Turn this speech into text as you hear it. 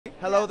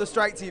Hello, the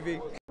Strike TV.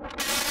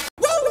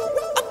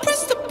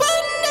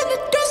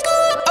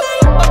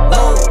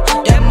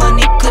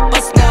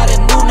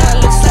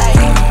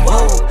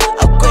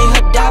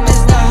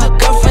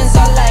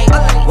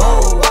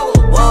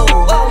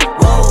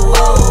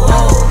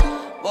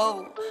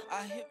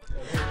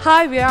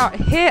 Hi, we are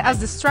here as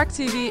the Strike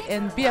TV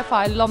in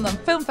BFI London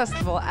Film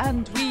Festival,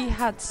 and we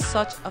had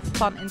such a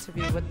fun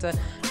interview with the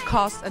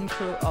cast and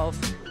crew of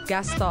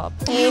Gassed Up.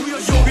 Do you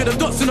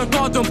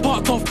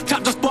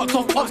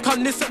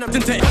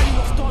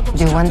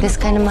want this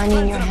kind of money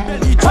in your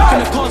hand?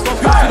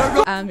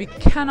 And we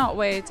cannot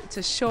wait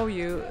to show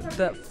you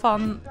the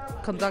fun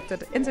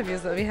conducted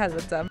interviews that we had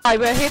with them. Hi,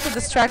 we're here to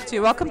distract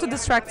you. Welcome to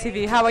Distract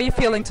TV. How are you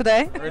feeling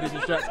today? Ready to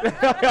distract.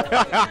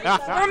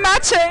 We're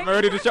matching. I'm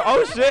ready to show.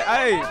 Oh shit!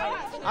 Hey,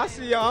 I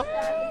see y'all.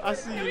 I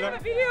see you. A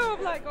video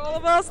of like all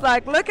of us.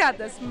 Like, look at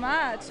this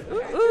match.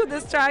 Ooh,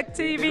 Distract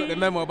TV. They got the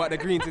memo about the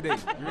green today.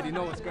 You already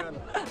know what's going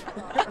on.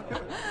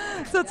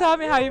 So tell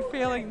me how you're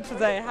feeling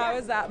today. How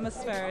is the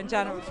atmosphere in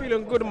general? I'm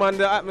feeling good, man.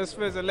 The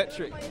atmosphere is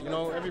electric. You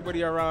know,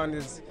 everybody around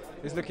is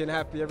looking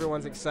happy.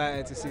 Everyone's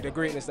excited to see the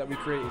greatness that we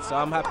created. So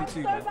I'm happy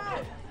too, man.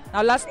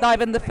 Now let's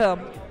dive in the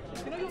film.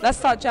 Let's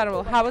start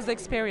general. How was the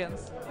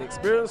experience? The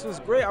experience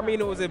was great. I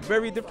mean, it was a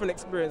very different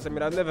experience. I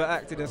mean, I've never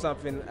acted in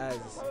something as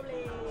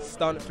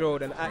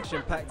stunt-filled and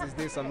action-packed as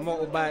this on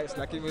motorbikes.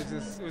 Like, it was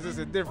just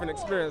a different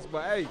experience.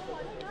 But hey,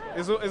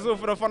 it's all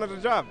for the fun of the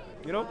job,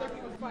 you know?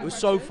 It was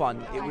so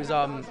fun. It was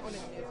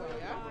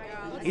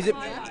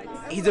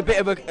he's a bit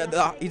of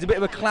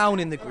a clown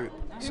in the group.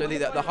 So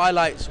the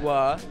highlights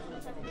were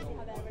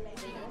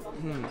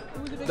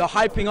the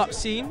hyping up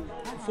scene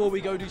before we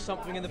go do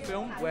something in the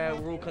film, where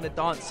we're all kind of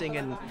dancing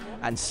and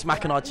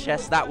smacking our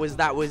chests. That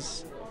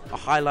was a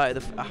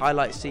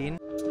highlight scene.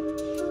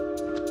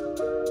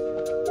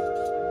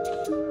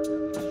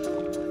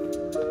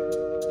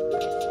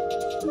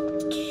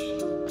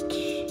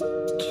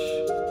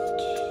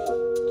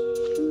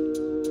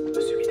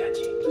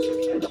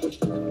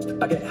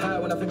 I get high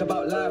when I think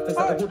about life. It's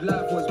like a good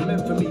life was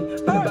meant for me.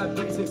 Been a bad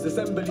boy since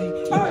assembly.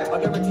 I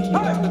guarantee you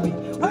remember me.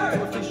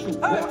 I'm official,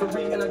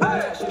 referee, and I do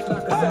that shit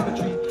like a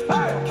cemetery.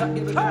 Can't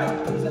give it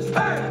up, please, let's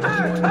go.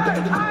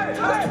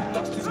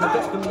 Much is my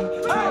destiny.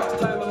 Too much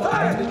time on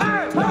my energy.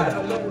 Look at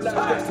how long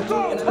life gets to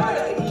me, and I know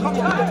that it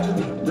easy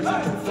eventually.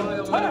 Residual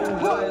fire on my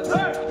own wires.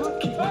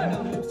 Keep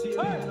my lips here.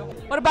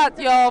 What about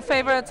your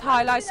favorite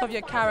highlights of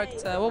your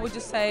character? What would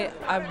you say?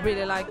 I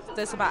really like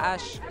this about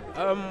Ash.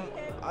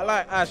 I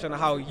like Ash and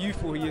how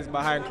youthful he is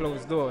behind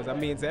closed doors. I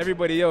mean, to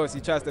everybody else, he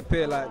tries to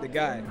appear like the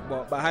guy,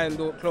 but behind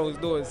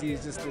closed doors,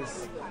 he's just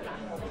this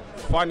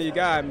funny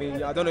guy. I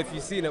mean, I don't know if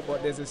you've seen it,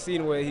 but there's a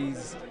scene where he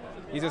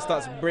just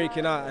starts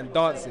breaking out and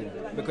dancing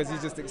because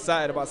he's just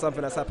excited about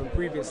something that's happened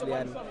previously.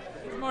 And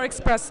more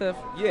expressive.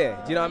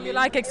 yeah, do you know what I mean? You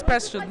like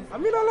expression. I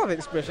mean, I love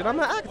expression. I'm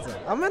an actor.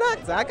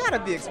 I gotta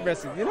be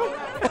expressive, you know?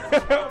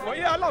 Well,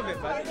 yeah, I love it,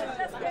 man.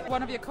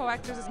 One of your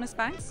co-actors is Miss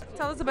Banks.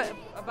 Tell us a bit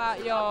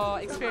about your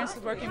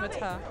experiences working with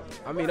her.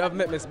 I mean, I've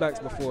met Miss Banks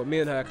before. Me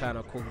and her are kind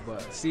of cool,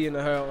 but seeing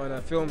her on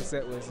a film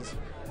set was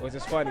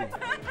just funny.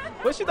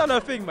 But she done her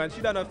thing, man.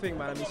 I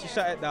mean, she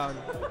shut it down.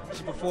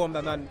 She performed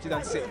and she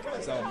done sick.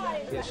 So,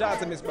 yeah, shout out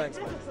to Miss Banks,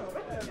 man.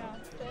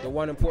 The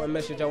one important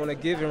message I want to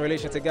give in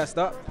relation to Gassed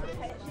Up,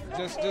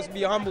 just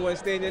be humble and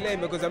stay in your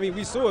lane, because I mean,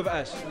 we saw with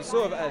Ash.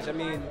 I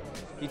mean,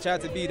 he tried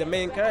to be the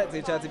main character.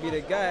 He tried to be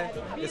the guy.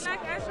 Be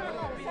like Ash or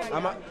not be like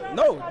Ash?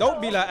 No, don't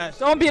be like Ash.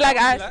 Don't be like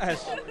Ash.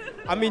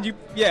 I mean,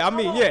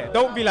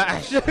 don't be like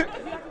Ash.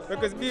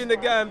 Because being the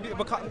guy and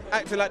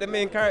acting like the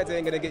main character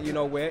ain't gonna get you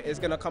nowhere. It's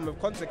gonna come with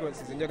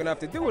consequences, and you're gonna have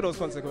to deal with those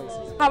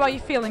consequences. How are you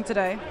feeling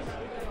today?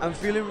 I'm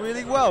feeling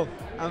really well.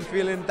 I'm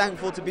feeling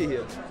thankful to be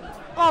here.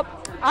 Well,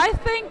 I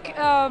think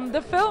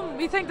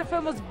we think the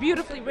film was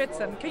beautifully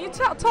written. Can you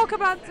talk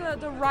about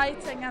the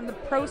writing and the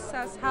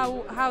process?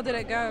 How did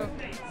it go?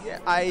 Yeah,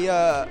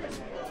 I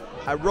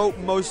wrote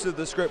most of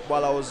the script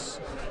while I was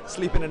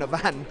sleeping in a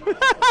van.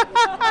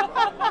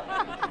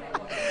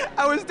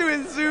 I remember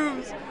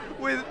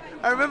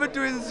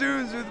doing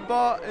zooms with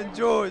Bart and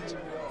George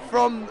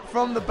from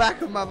the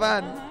back of my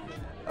van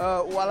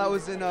while I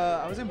was in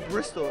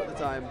Bristol at the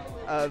time,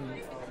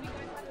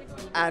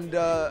 and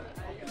the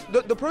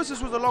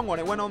process was a long one.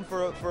 It went on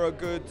for a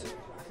good,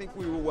 I think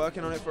we were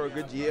working on it for a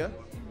good year.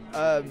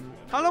 How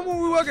long were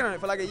we working on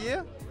it for? Like a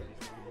year?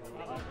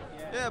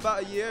 Yeah,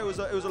 about a year. It was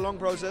a long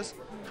process.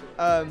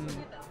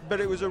 But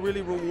it was a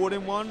really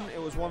rewarding one. It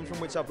was one from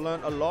which I've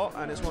learned a lot,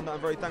 and it's one that I'm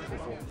very thankful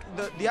for.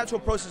 The actual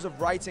process of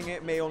writing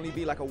it may only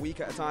be like a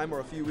week at a time or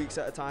a few weeks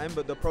at a time,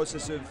 but the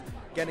process of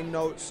getting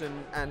notes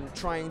and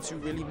trying to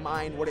really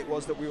mine what it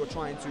was that we were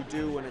trying to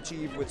do and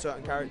achieve with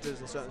certain characters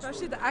and certain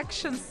Especially stories. the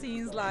action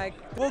scenes, like...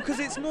 Well, because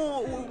it's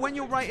more, when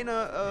you're writing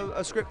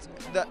a script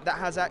that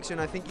has action,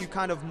 I think you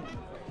kind of,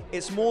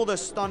 it's more the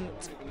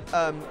stunt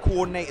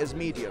coordinator's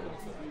medium.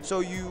 So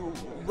you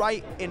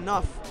write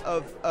enough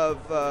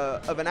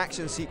of an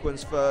action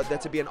sequence for there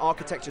to be an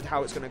architecture to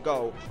how it's going to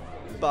go,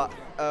 but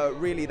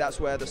really that's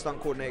where the stunt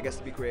coordinator gets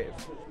to be creative.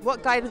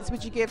 What guidance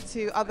would you give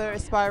to other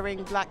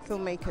aspiring black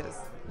filmmakers?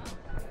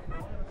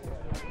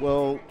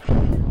 Well,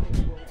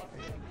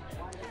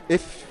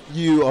 if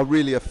you are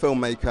really a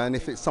filmmaker and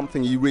if it's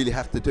something you really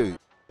have to do,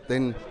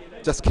 then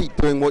just keep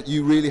doing what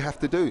you really have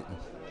to do,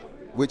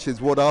 which is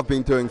what I've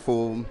been doing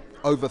for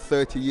over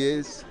 30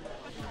 years.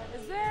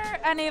 Is there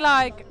any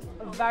like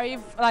very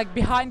like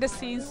behind the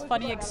scenes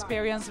funny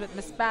experience with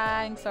Miss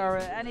Banks or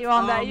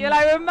anyone that you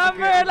like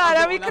remember, okay, like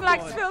that we can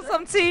like spill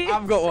some tea?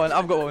 I've got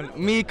one.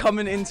 Me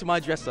coming into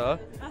my dresser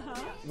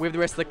with the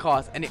rest of the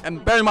cast,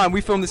 and bear in mind we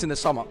filmed this in the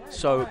summer,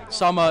 so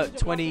summer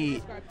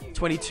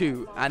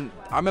 2022, and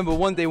I remember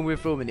one day when we were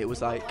filming it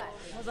was like,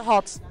 Was it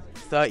hot?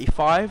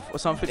 35 or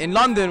something. In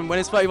London, when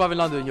it's 35 in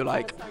London, you're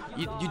like,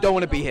 you don't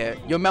want to be here.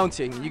 You're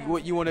melting.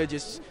 You want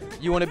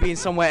to be in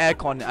somewhere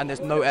aircon, and there's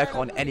no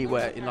aircon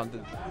anywhere in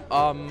London.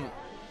 And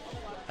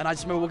I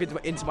just remember walking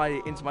into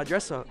my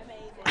dresser,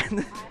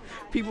 and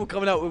people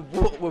coming out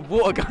with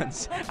water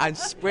guns and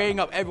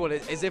spraying up everyone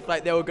as if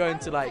like they were going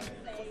to like,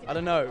 I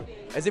don't know,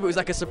 as if it was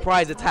like a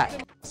surprise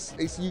attack.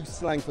 It's youth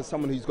slang for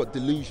someone who's got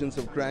delusions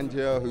of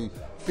grandeur, who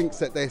thinks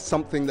that they're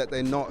something that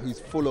they're not, who's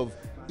full of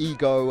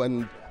ego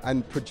and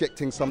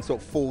projecting some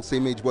sort of false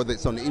image, whether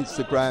it's on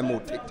Instagram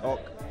or TikTok.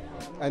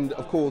 And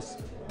of course,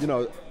 you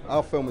know,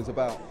 our film is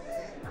about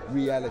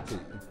reality,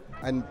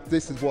 and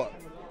this is what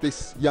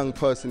this young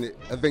person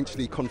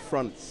eventually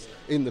confronts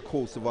in the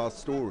course of our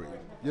story,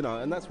 you know,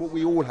 and that's what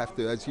we all have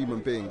to as human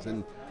beings.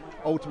 And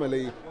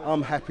ultimately,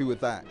 I'm happy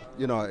with that.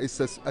 You know, it's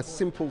a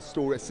simple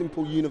story, a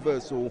simple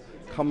universal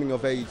coming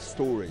of age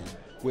story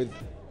with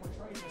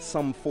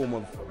some form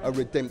of a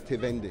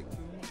redemptive ending.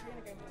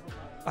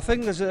 I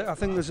think there's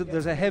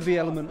a heavy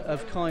element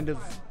of kind of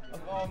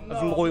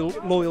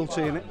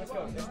loyalty in it,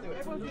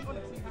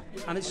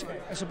 and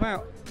it's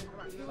about,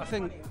 I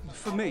think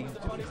for me,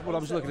 what I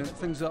was looking at,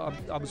 things that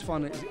I was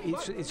finding,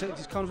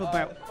 it's kind of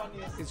about,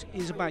 it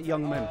is about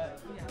young men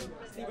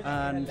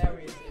and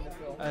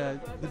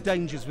the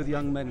dangers with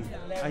young men,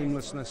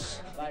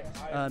 aimlessness,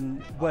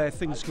 and where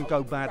things can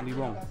go badly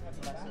wrong.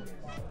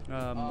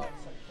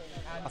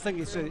 I think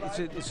it's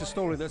a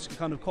story that's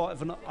kind of quite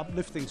of an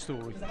uplifting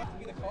story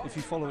if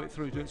you follow it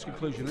through to its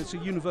conclusion. It's a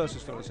universal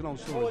story. It's an old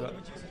story, but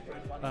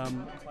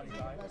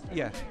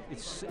yeah,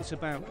 it's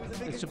about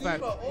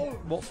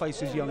what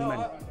faces young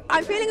men.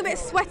 I'm feeling a bit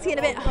sweaty and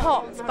a bit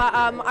hot, but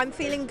I'm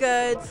feeling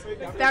good.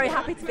 Very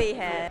happy to be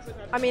here.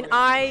 I mean,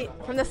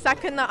 from the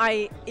second that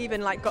I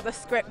even like got the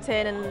script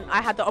in and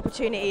I had the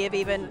opportunity of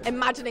even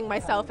imagining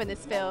myself in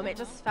this film, it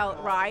just felt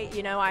right.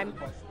 You know,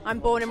 I'm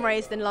born and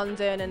raised in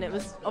London, and it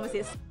was obviously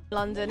it's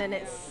London, and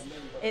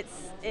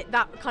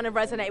that kind of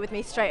resonated with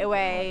me straight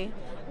away.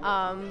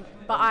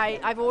 But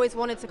I've always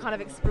wanted to kind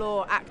of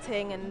explore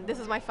acting, and this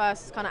is my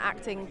first kind of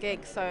acting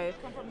gig, so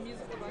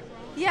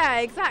yeah,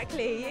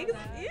 exactly.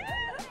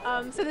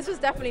 So this was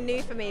definitely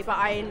new for me, but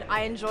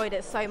I enjoyed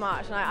it so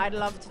much, and I'd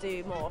love to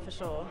do more for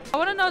sure. I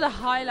want to know the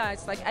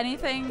highlights, like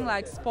anything,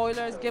 like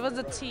spoilers. Give us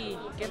the tea,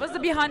 give us the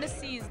behind the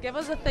scenes, give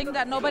us the thing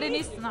that nobody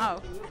needs to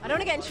know. I don't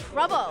want to get in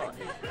trouble.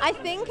 I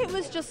think it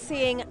was just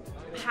seeing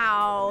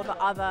how the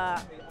other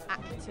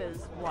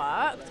actors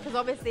worked, because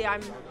obviously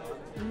I'm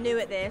new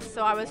at this,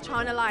 so I was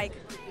trying to like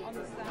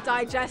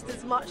digest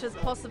as much as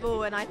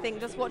possible, and I think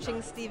just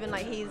watching Stephen,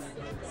 like, he's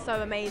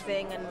so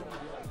amazing, and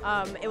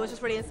it was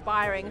just really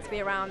inspiring to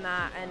be around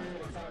that. And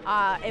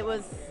it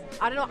was,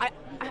 I don't know,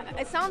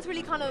 it sounds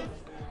really kind of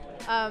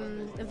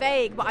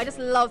vague, but I just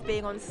love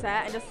being on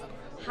set and just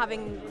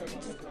having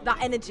just that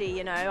energy,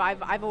 you know.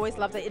 I've always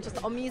loved it. It's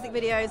just on music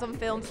videos, on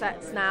film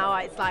sets now.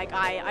 It's like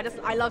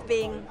I love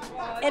being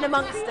in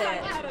amongst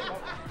it.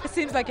 It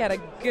seems like you had a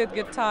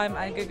good time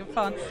and good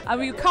fun, and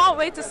we can't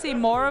wait to see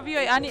more of you.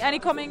 Any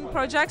coming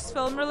projects,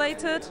 film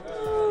related?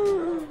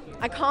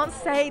 I can't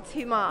say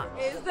too much.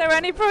 Is there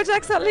any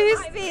projects at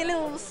least? Might be a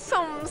little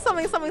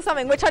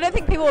something, which I don't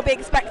think people will be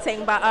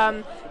expecting, but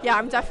yeah,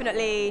 I'm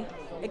definitely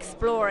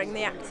exploring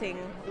the acting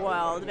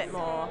world a bit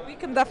more. We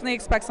can definitely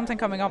expect something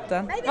coming up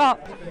then. Maybe. Oh.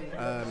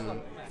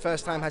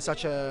 First time had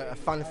such a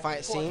fun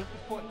fight scene.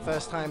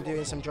 First time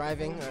doing some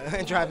driving,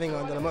 driving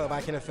on a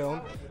motorbike in a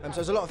film. So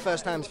there's a lot of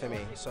first times for me,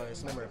 so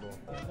it's memorable.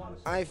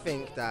 I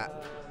think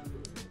that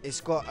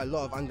it's got a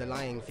lot of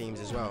underlying themes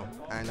as well.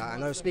 And I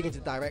know, speaking to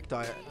the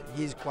director,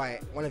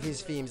 one of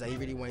his themes that he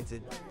really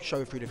wanted to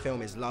show through the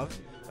film is love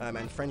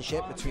and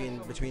friendship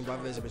between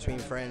brothers and between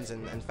friends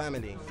and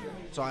family.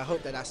 So I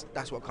hope that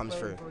that's what comes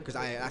through, because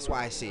that's what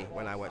I see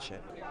when I watch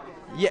it.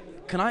 Yeah,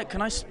 can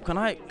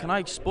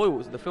I spoil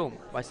the film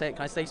by saying,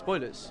 can I say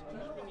spoilers?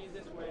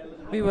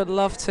 We would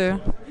love to.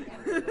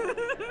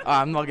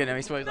 I'm not getting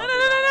any spoilers. No,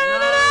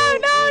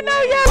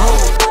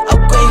 yes.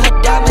 Upgrade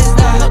her diamonds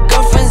now.